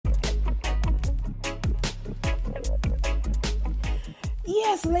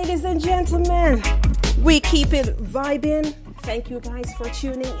Yes, ladies and gentlemen, we keep it vibing. Thank you guys for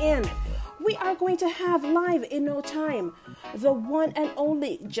tuning in. We are going to have live in no time the one and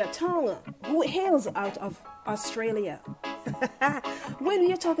only Jah Tung, who hails out of Australia. When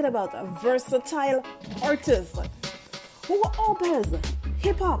we are talking about a versatile artist who opens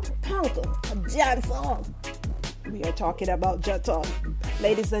hip-hop, punk, dancehall, we are talking about Jah Tung.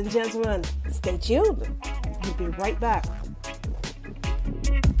 Ladies and gentlemen, stay tuned. We'll be right back.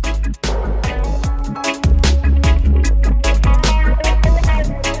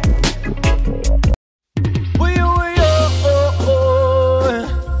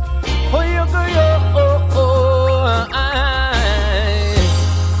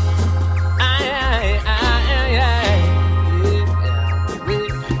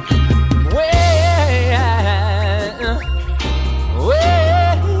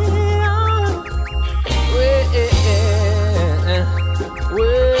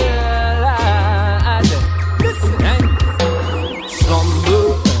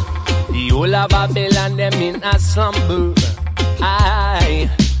 Babylon, them in a slumber. I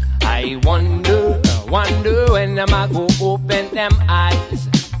wonder when them a go open them eyes.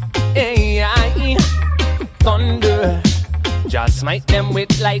 Hey, thunder, just smite them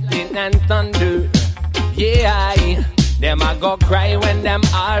with lightning and thunder. Yeah, them a go cry when them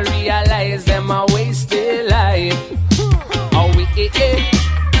all realize them a wasted life. Oh,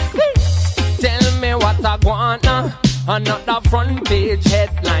 tell me what I wanna. Another front page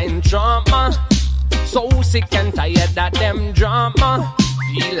headline drama. So sick and tired of them drama.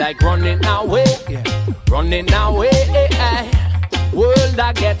 Feel like running away. World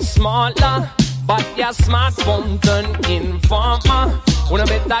that gets smaller, but your smartphone turn informer. Wanna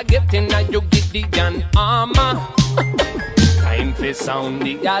better get in and you get the gun armor. Time for sound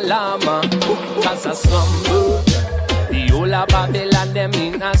the alarm. Cause a slumber. The whole of Babylon them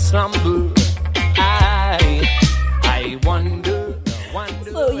in a slumber. I wonder.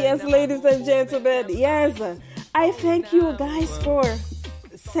 So yes, ladies and gentlemen, yes, I thank you guys for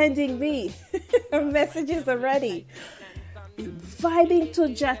sending me messages already. Vibing to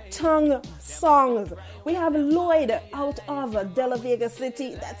Jah Tung songs. We have Lloyd out of De La Vega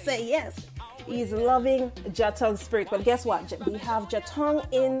City that say yes, he's loving Jah Tung spirit. But guess what? We have Jah Tung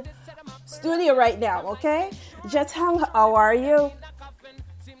in studio right now, okay? Jah Tung, how are you?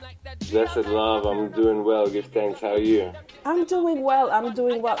 Blessed love, I'm doing well. Give thanks. How are you? I'm doing well.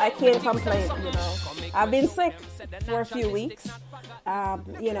 I can't complain, you know. I've been sick for a few weeks,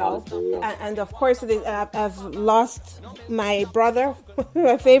 you know, and of course I've lost my brother,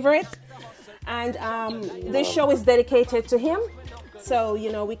 my favorite, and this show is dedicated to him. So,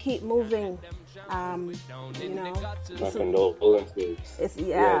 you know, we keep moving. You know, my condolences. It's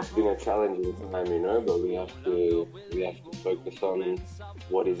been a challenging time, you know, but we have to focus on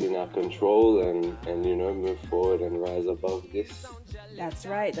what is in our control and you know, move forward and rise above this. That's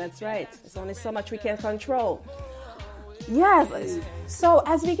right. There's only so much we can control. Yes. So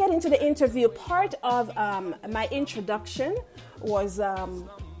as we get into the interview, part of my introduction was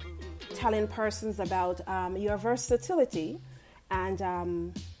telling persons about your versatility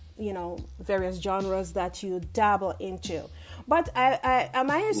and you know, various genres that you dabble into. But am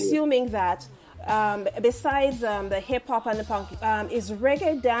I assuming that besides the hip hop and the punk, is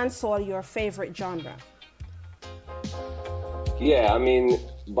reggae dancehall your favorite genre? Yeah, I mean,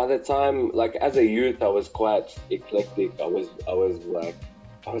 by the time, like as a youth, I was quite eclectic. I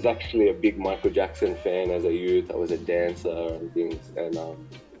was actually a big Michael Jackson fan as a youth. I was a dancer and things, and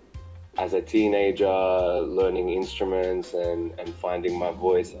as a teenager, learning instruments and finding my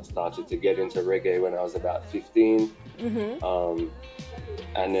voice, I started to get into reggae when I was about 15. Mm-hmm.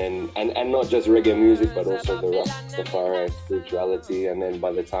 And then, and not just reggae music, but also the Rastafari spirituality. And then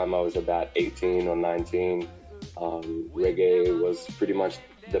by the time I was about 18 or 19, reggae was pretty much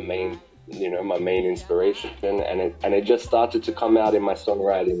the main, you know, my main inspiration. And it just started to come out in my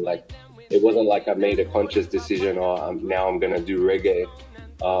songwriting. Like, it wasn't like I made a conscious decision or now I'm going to do reggae.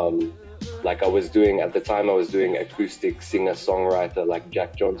 Like I was doing acoustic singer-songwriter, like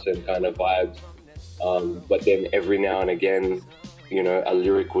Jack Johnson kind of vibes. But then every now and again, you know, a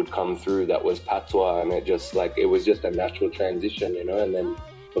lyric would come through that was patois, and it was just a natural transition, you know. And then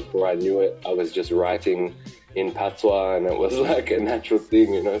before I knew it, I was just writing in patois, and it was like a natural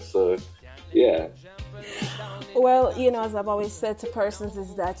thing, you know. So, yeah. Well, you know, as I've always said to persons,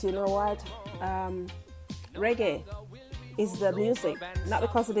 is that, you know what, reggae is the music, not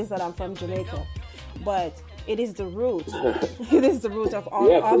because it is that I'm from Jamaica, but it is the root. It is the root of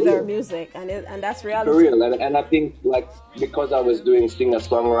all other music, and that's reality. For real, and I think like because I was doing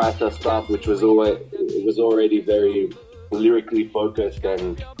singer-songwriter stuff, which was already very lyrically focused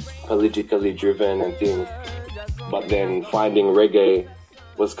and politically driven and things. But then finding reggae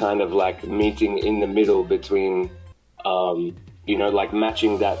was kind of like meeting in the middle between, you know, like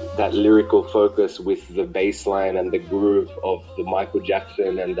matching that lyrical focus with the bass line and the groove of the Michael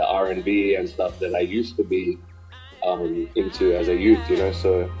Jackson and the R&B and stuff that I used to be into as a youth, you know.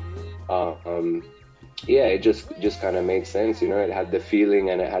 So yeah, it just kind of made sense, you know. It had the feeling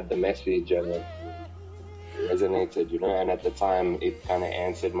and it had the message and it resonated, you know. And at the time, it kind of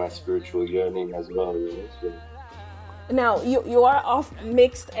answered my spiritual yearning as well, you know. So. Now, you are of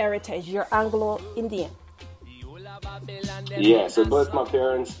mixed heritage. You're Anglo-Indian. Yeah, so both my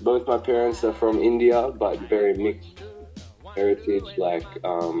parents are from India, but very mixed heritage, like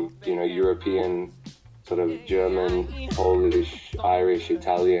you know, European, sort of German, Polish, Irish,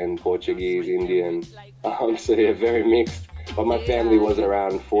 Italian, Portuguese, Indian. So yeah, very mixed. But my family was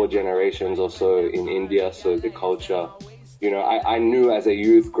around 4 generations or so in India, so the culture, you know, I knew as a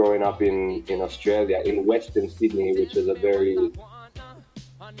youth growing up in Australia, in Western Sydney, which is a very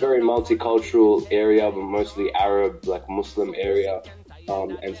multicultural area, but mostly Arab, like Muslim area.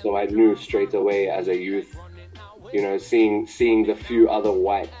 And so I knew straight away as a youth, you know, seeing the few other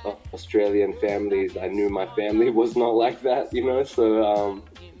white Australian families, I knew my family was not like that, you know. So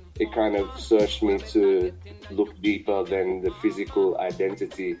it kind of searched me to look deeper than the physical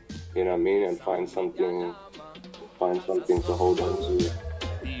identity, you know what I mean, and find something to hold on to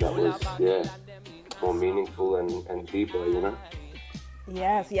that was, yeah, more meaningful and deeper, you know.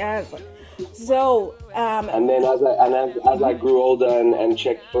 Yes. So and then as I grew older and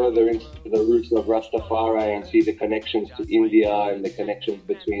checked further into the roots of Rastafari and see the connections to India and the connections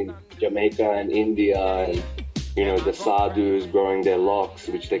between Jamaica and India, and you know, the sadhus growing their locks,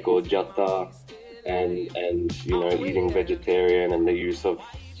 which they call jata, and you know, eating vegetarian and the use of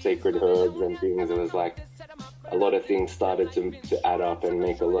sacred herbs and things, it was like a lot of things started to add up and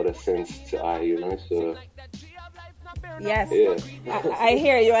make a lot of sense to you know. So yes, yeah. I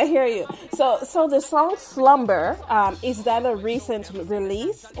hear you. So the song Slumber, is that a recent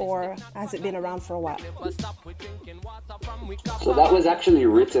release or has it been around for a while? So that was actually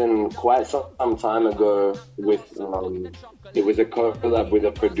written quite some time ago with, it was a collab with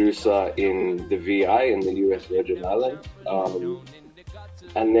a producer in the VI in the US Virgin Islands.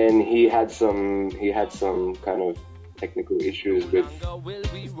 And then he had some kind of technical issues with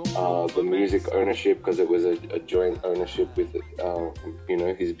the music ownership, because it was a joint ownership with you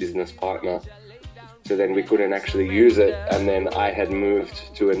know, his business partner. So then we couldn't actually use it, and then I had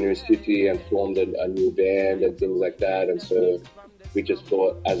moved to a new city and formed a new band and things like that, and so we just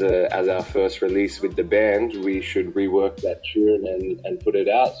thought as our first release with the band, we should rework that tune and put it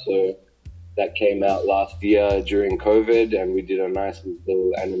out. So that came out last year during COVID, and we did a nice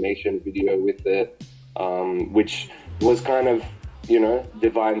little animation video with it, which was kind of, you know,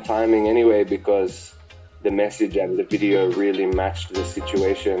 divine timing anyway, because the message and the video really matched the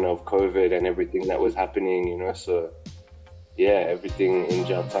situation of COVID and everything that was happening, you know. So yeah, everything in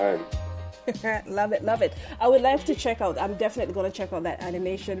Jah time. Love it. I would like to check out. I'm definitely going to check out that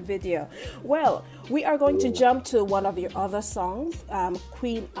animation video. Well, we are going to jump to one of your other songs,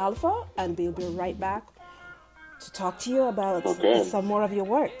 Queen Alpha, and we'll be right back to talk to you about some more of your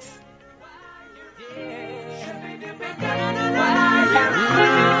works.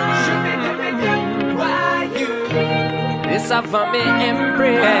 This is for me,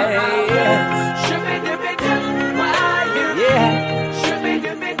 Empress.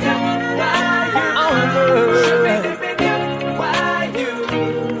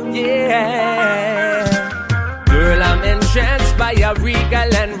 Girl, I'm entranced by your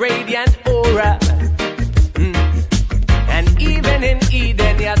regal and radiant aura. And even in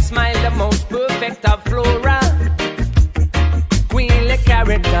Eden, you smile the most perfect of flora. Queenly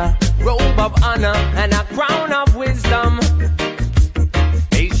character, robe of honor, and a crown of wisdom.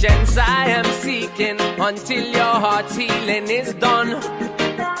 Patience I am seeking until your heart's healing is done.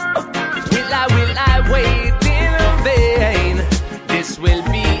 Will I wait in vain? This will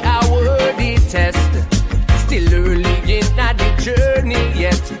be a worthy test. Still early in the journey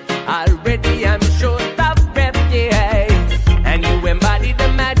yet. Already I'm short of breath, yeah. And you embody the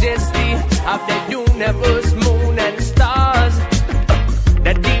majesty of the universe, moon and stars.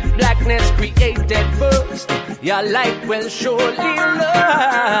 The deep blackness created first. Your light will surely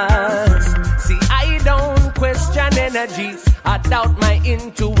last. See, I don't question energies. I doubt my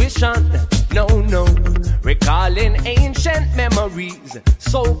intuition. No. Recalling ancient memories.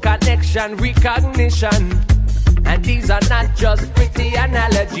 Soul connection, recognition. And these are not just pretty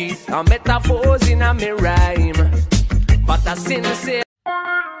analogies or metaphors in a me rhyme, but a sincere.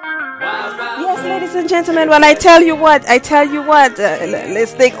 Yes, ladies and gentlemen, well, I tell you what,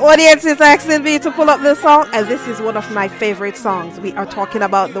 listening audience is asking me to pull up this song, and this is one of my favorite songs. We are talking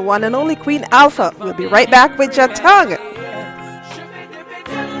about the one and only Queen Alpha. We'll be right back with Jah Tung.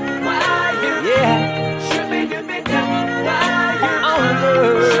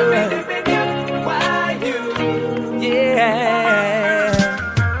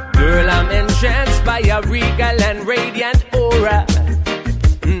 Girl, I'm entranced by your regal and radiant aura.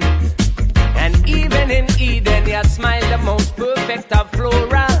 And even in Eden, you smile the most perfect of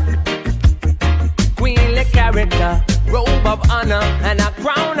flora. Queenly character, robe of honor, and a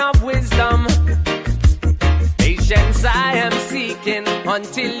crown of wisdom. Patience I am seeking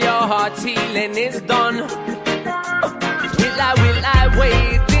until your heart's healing is done. Will I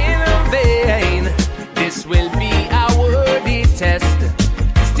wait in vain? This will be a worthy test.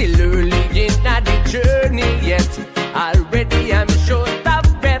 Still early in the journey yet. Already I'm short of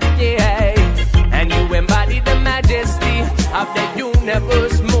breath, yeah. And you embody the majesty of the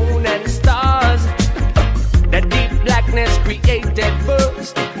universe, moon and stars. The deep blackness created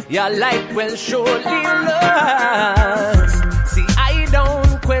first. Your light will surely last. See, I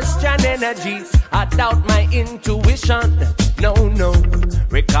don't question energies. I doubt my intuition. No.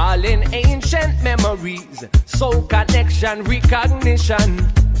 Recalling ancient memories. Soul connection, recognition.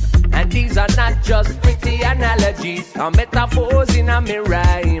 And these are not just pretty analogies or metaphors in a me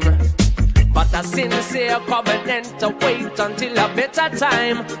rhyme, but a sincere covenant to wait until a better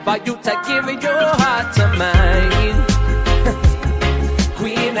time for you to give your heart to mine.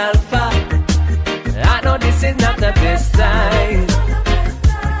 Queen Alpha, I know this is not the best time,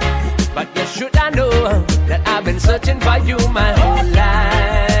 but you should I know that I've been searching for you my whole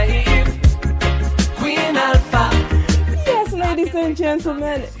life. Queen Alpha. Yes, ladies and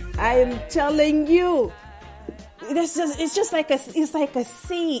gentlemen, I am telling you, it's just like a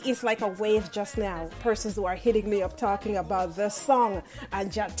sea, it's like a wave just now. Persons who are hitting me up talking about the song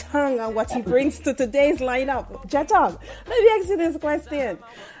and Jah Tung and what he brings to today's lineup. Jah Tung, let me ask you this question.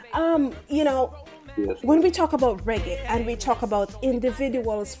 When we talk about reggae and we talk about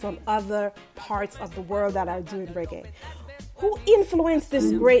individuals from other parts of the world that are doing reggae, who influenced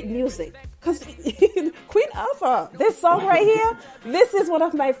this great music? Because Queen Alpha, this song right here, this is one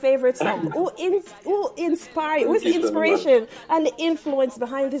of my favorite songs. Who inspired, who's the inspiration and the influence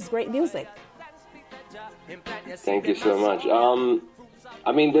behind this great music? Thank you so much.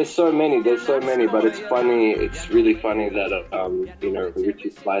 I mean, there's so many, but it's funny. It's really funny that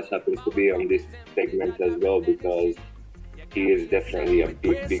Richie Spice happens to be on this segment as well, because he is definitely a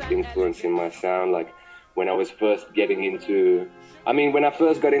big influence in my sound. Like, when I was first getting into, when I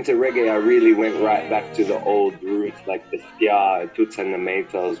first got into reggae, I really went right back to the old roots, like the ska, Toots and the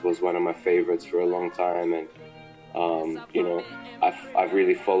Maytals was one of my favorites for a long time, and I've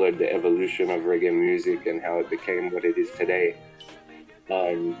really followed the evolution of reggae music and how it became what it is today.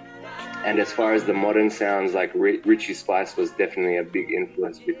 And as far as the modern sounds, like Richie Spice was definitely a big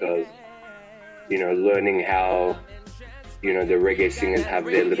influence, because learning how the reggae singers have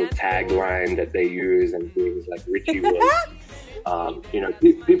their little tagline that they use and things, like Richie was,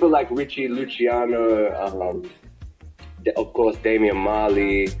 people like Richie, Luciano, of course, Damian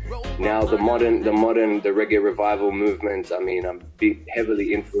Marley. Now the reggae revival movement. I'm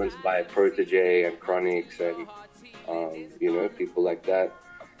heavily influenced by Protege and Chronics and, people like that.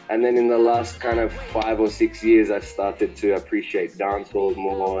 And then in the last kind of 5 or 6 years, I've started to appreciate dancehall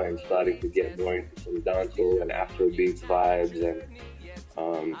more and starting to get more into some dancehall and Afrobeats vibes.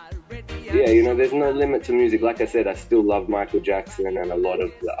 And there's no limit to music. Like I said, I still love Michael Jackson and a lot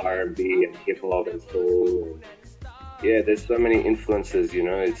of the R&B and hip hop and soul. And there's so many influences.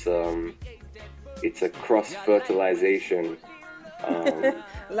 It's a cross fertilization.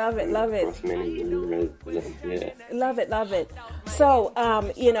 Love it. Love it. So,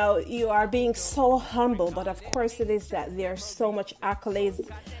 you are being so humble, but of course it is that there's so much accolades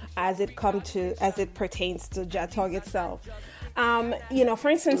as it pertains to Jah Tung itself. For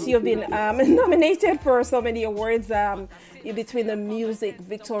instance, you've been nominated for so many awards between the Music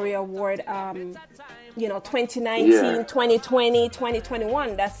Victoria Award, 2019, 2020,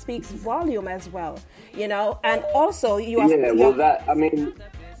 2021. That speaks volume as well, and also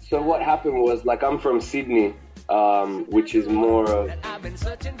so what happened was, like, I'm from Sydney, which is more of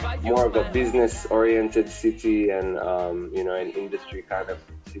a business-oriented city and, an industry kind of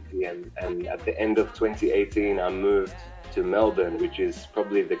city. And at the end of 2018, I moved to Melbourne, which is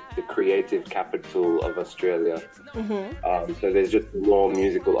probably the creative capital of Australia. Mm-hmm. So there's just more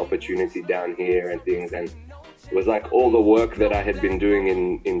musical opportunity down here and things. And it was like all the work that I had been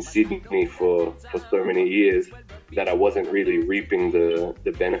doing in Sydney for so many years that I wasn't really reaping the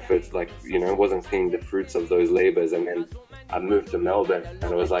benefits, like, you know, wasn't seeing the fruits of those labors. And then I moved to Melbourne,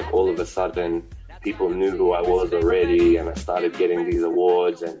 and it was like all of a sudden people knew who I was already, and I started getting these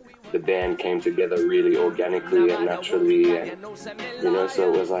awards, and the band came together really organically and naturally, and, you know,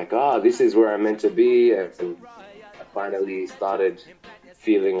 so it was like, this is where I'm meant to be. And I finally started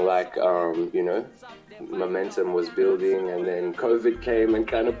feeling like, you know, momentum was building, and then COVID came and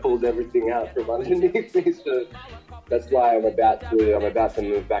kind of pulled everything out from underneath me. So that's why I'm about to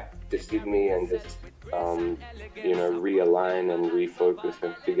move back to Sydney and just, you know, realign and refocus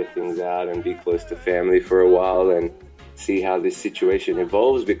and figure things out and be close to family for a while and see how this situation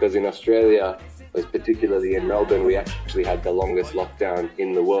evolves. Because in Australia, particularly in Melbourne, we actually had the longest lockdown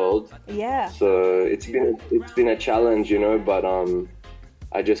in the world. Yeah. So it's been a challenge, you know, but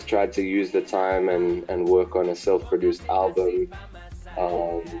I just tried to use the time and work on a self-produced album,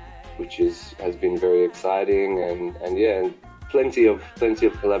 which has been very exciting, and yeah, and plenty of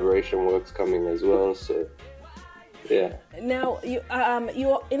collaboration works coming as well. So yeah. Now you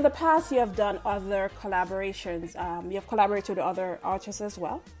in the past you have done other collaborations. You have collaborated with other artists as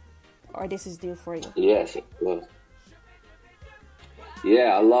well, or this is new for you? Yes, of course.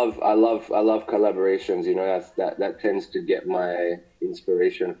 Yeah, I love collaborations. You know, that tends to get my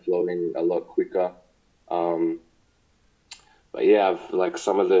inspiration flowing a lot quicker. But yeah, I've, like,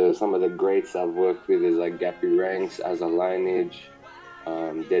 some of the greats I've worked with is like Gappy Ranks, Aza Lineage,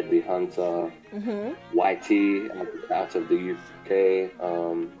 Deadly Hunter, YT out of the UK.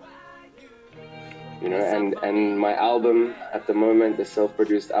 You know, and my album at the moment, the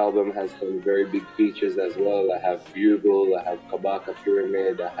self-produced album, has some very big features as well. I have Bugle, I have Kabaka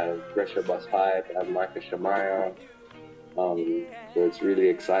Pyramid, I have Pressure Bus Hype, I have Micah Shamaya. So it's really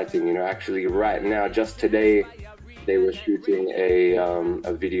exciting. You know, actually right now, just today, they were shooting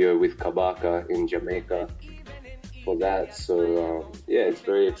a video with Kabaka in Jamaica for that. So yeah, it's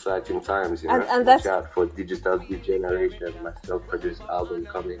very exciting times. You know, and watch out for Digital Degeneration, my self-produced album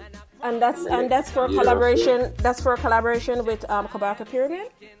coming. And that's for collaboration. That's for a collaboration with Kabaka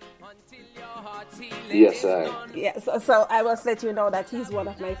Pyramid. Yes, sir. Yes. So I must let you know that he's one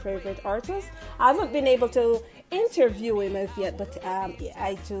of my favorite artists. I haven't been able to interview him as yet, but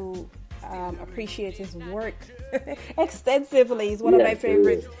I do appreciate his work extensively. He's one of my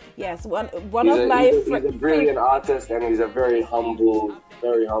favorites. Yes, one of my. He's a brilliant artist, and he's a very humble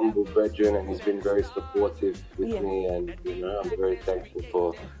brethren, and he's been very supportive with me, and, you know, I'm very thankful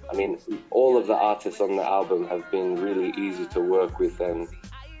for. I mean, all of the artists on the album have been really easy to work with, and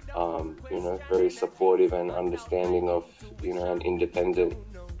you know, very supportive and understanding of, you know, an independent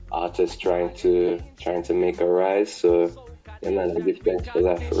artist trying to make a rise. So, and I give thanks for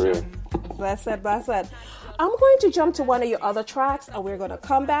that, for real. Bless it. I'm going to jump to one of your other tracks, and we're going to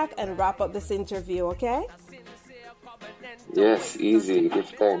come back and wrap up this interview, okay? Yes, easy. Give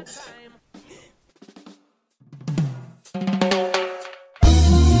thanks.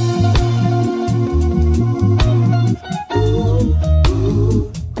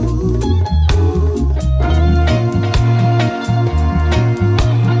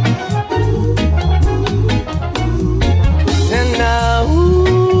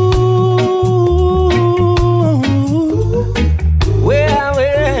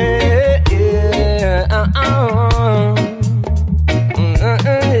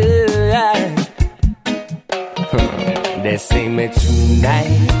 They say me too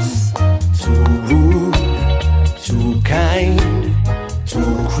nice, too rude, too kind,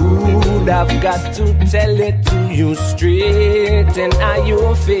 too crude. I've got to tell it to you straight in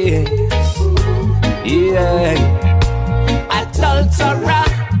your face. Yeah, adulterer,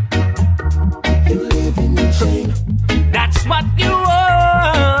 you live in the shame. That's what you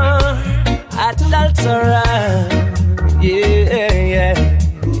are, adulterer. Yeah.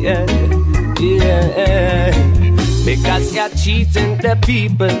 Because you're cheating the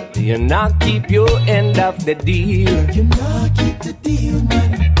people, you not keep your end of the deal. You not keep the deal,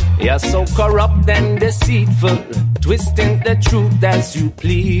 man. You're so corrupt and deceitful, twisting the truth as you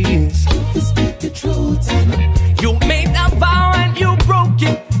please. You speak the truth, you made a vow and you broke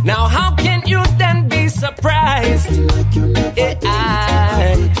it. Now how can you then be surprised? Like you never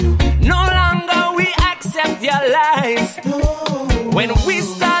no longer we accept your lies. No. When we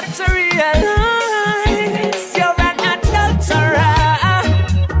start to realize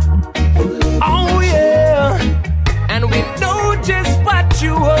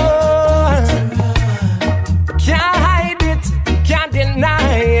you are. Can't hide it, can't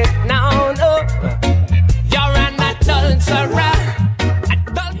deny it. No. You're an adulterer.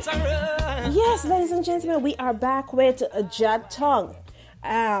 Adulterer. Yes, ladies and gentlemen, we are back with Jah Tung.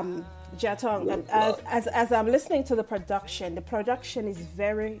 Jah Tung, and as I'm listening to the production is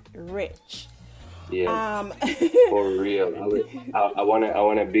very rich. Yeah, for real. I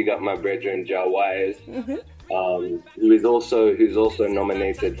wanna big up my brethren Jah Wise, who's also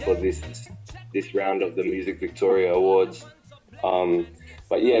nominated for this round of the Music Victoria Awards.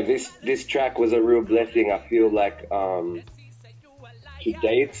 But yeah, this track was a real blessing. I feel like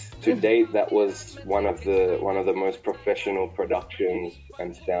to date that was one of the most professional productions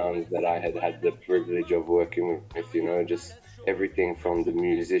and sounds that I had the privilege of working with. You know, just everything from the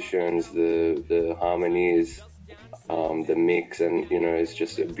musicians, the harmonies, the mix, and you know, it's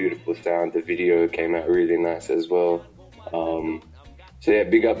just a beautiful sound. The video came out really nice as well. So yeah,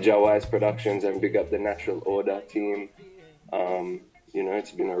 big up Jah Wise Productions and big up the Natural Order team. You know,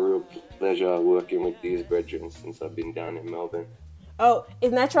 it's been a real pleasure working with these brethren since I've been down in Melbourne. Oh,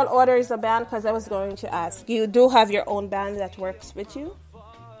 is Natural Order is a band? Because I was going to ask. You do have your own band that works with you?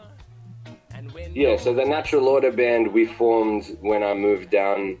 Yeah, so the Natural Order band we formed when I moved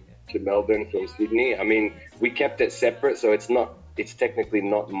down to Melbourne from Sydney. I mean, we kept it separate, so it's technically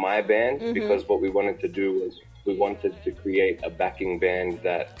not my band, because what we wanted to do was we wanted to create a backing band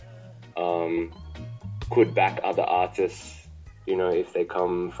that could back other artists, you know, if they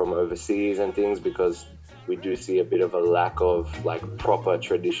come from overseas and things, because we do see a bit of a lack of like proper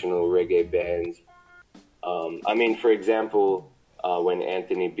traditional reggae bands. I mean, for example, when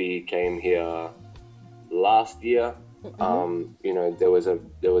Anthony B came here last year, you know, there was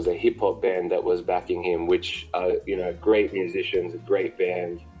a hip hop band that was backing him, which you know, great musicians, a great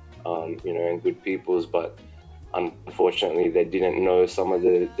band, you know, and good peoples, but unfortunately they didn't know some of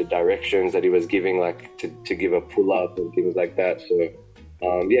the directions that he was giving, like to give a pull up and things like that. So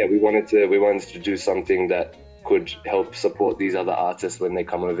yeah, we wanted to do something that could help support these other artists when they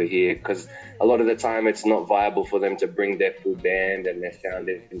come over here, because a lot of the time it's not viable for them to bring their full band and their sound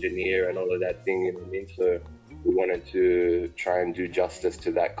engineer and all of that thing, you know what I mean? So we wanted to try and do justice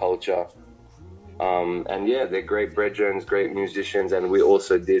to that culture. And yeah, they're great brethren, great musicians, and we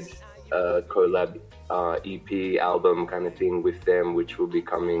also did a collab EP album kind of thing with them, which will be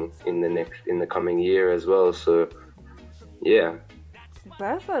coming in the coming year as well. So yeah.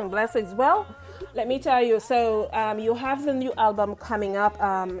 Blessings. Well, let me tell you, so you have the new album coming up.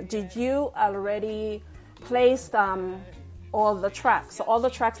 Did you already place all the tracks? So all the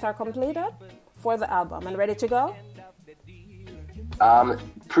tracks are completed for the album and ready to go?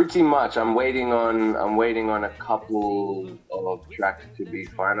 Pretty much. I'm waiting on a couple of tracks to be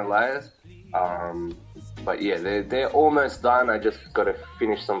finalized. But yeah, they're almost done. I just got to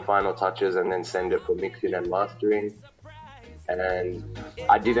finish some final touches and then send it for mixing and mastering. And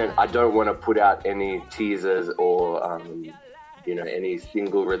I don't want to put out any teasers or you know, any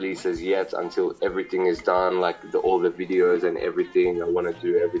single releases yet until everything is done, like all the videos and everything. I want to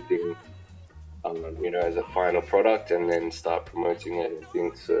do everything you know, as a final product and then start promoting it and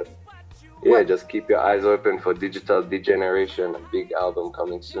things. So yeah, just keep your eyes open for Digital Degeneration, a big album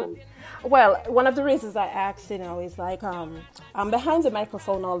coming soon. Well, one of the reasons I asked, you know, is like I'm behind the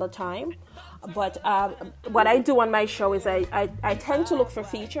microphone all the time, but what I do on my show is I tend to look for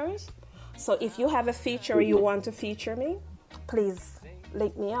features. So if you have a feature or you want to feature me, please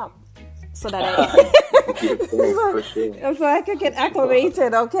link me up so that so I could get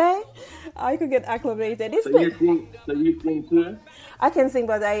acclimated. Okay, I could get acclimated. So you sing too? I can sing,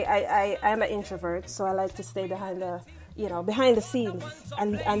 but I'm an introvert, so I like to stay behind the scenes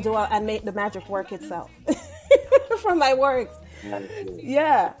and make the magic work itself from my works.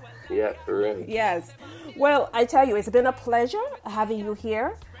 Yeah. Yeah, for real. Yes. Well, I tell you, it's been a pleasure having you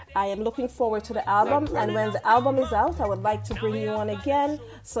here. I am looking forward to the album, and when the album is out, I would like to bring you on again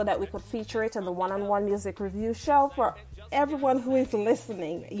so that we could feature it in the one-on-one music review show for everyone who is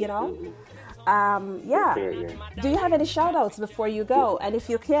listening, you know. Yeah. Do you have any shout outs before you go? And if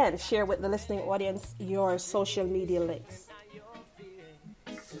you can, share with the listening audience your social media links.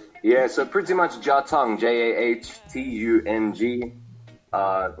 Yeah, so pretty much Jah Tung, JAHTUNG,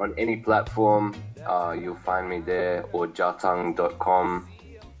 on any platform, you'll find me there, or jahtung.com.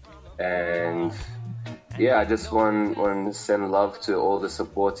 And yeah, I just want to send love to all the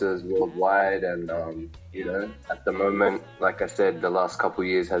supporters worldwide. And, you know, at the moment, like I said, the last couple of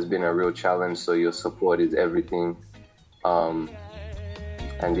years has been a real challenge. So your support is everything. And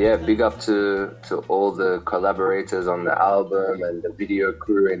yeah, big up to all the collaborators on the album and the video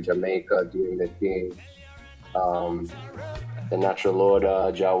crew in Jamaica doing their thing. The Natural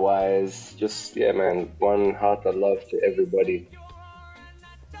Order, Jah Wise. Just, yeah, man, one heart of love to everybody.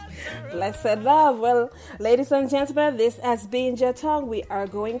 Blessed love. Well, ladies and gentlemen, this has been Jah Tung. We are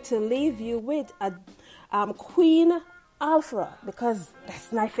going to leave you with a Queen Alpha, because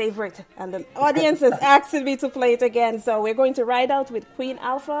that's my favorite, and the audience is asking me to play it again. So we're going to ride out with Queen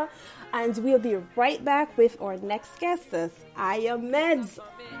Alpha, and we'll be right back with our next guests. I am Meds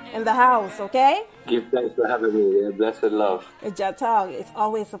in the house, okay? Give thanks for having me. Yeah, blessed love. Jah Tung, it's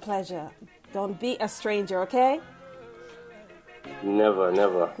always a pleasure. Don't be a stranger, okay? Never,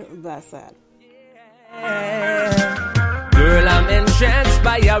 never. That's it. Girl, I'm entranced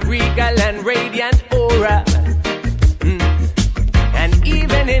by your regal and radiant aura. And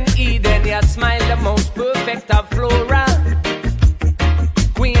even in Eden, your smile the most perfect of flora.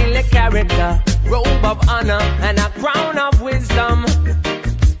 Queenly character, robe of honor, and a crown of wisdom.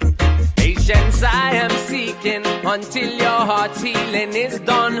 Patience I am seeking until your heart's healing is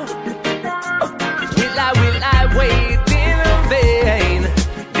done. Will I wait in vain?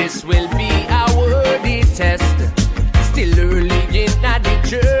 This will be a worthy test. Still early in the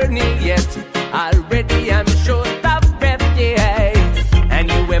journey yet. Already I'm short of breath, yeah. And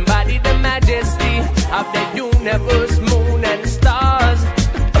you embody the majesty of the universe, moon and stars.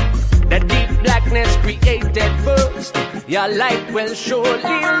 The deep blackness created first. Your light will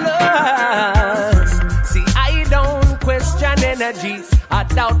surely last. See, I don't question energies. I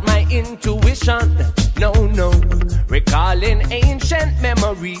doubt my intuition. No, no. Recalling ancient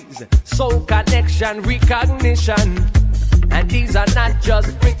memories. Soul connection, recognition. And these are not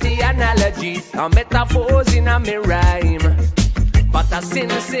just pretty analogies or metaphors in a rhyme, but a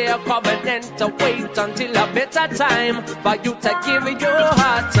sincere covenant to wait until a better time for you to give your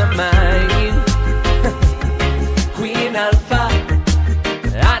heart to mine. Queen Alpha,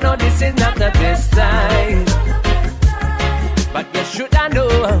 I know this is not the best time, but you should I know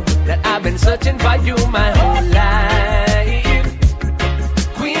that I've been searching for you my whole life.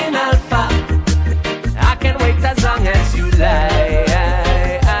 Queen Alpha, I can wait as long as you like.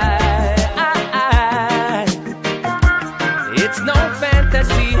 It's no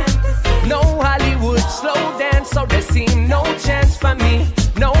fantasy, no Hollywood slow dance, so there seem no chance for me,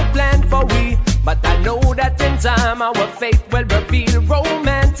 no plan for we. But I know that in time our fate will reveal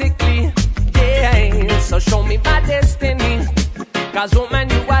romantically. Yeah, so show me my destiny. Cause woman,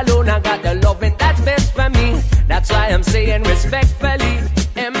 you alone, I got the loving that's best for me. That's why I'm saying respectfully,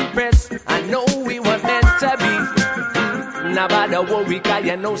 Empress, I know we were meant to be. Now bother worry, cause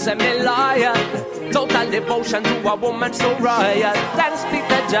you know say me loyal. Total devotion to a woman so royal. Thanks be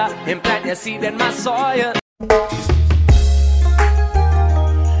to Jah, implant your seed in my soil.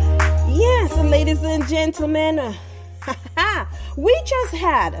 Yes, ladies and gentlemen, we just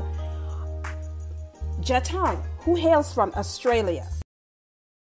had Jah Tung, who hails from Australia.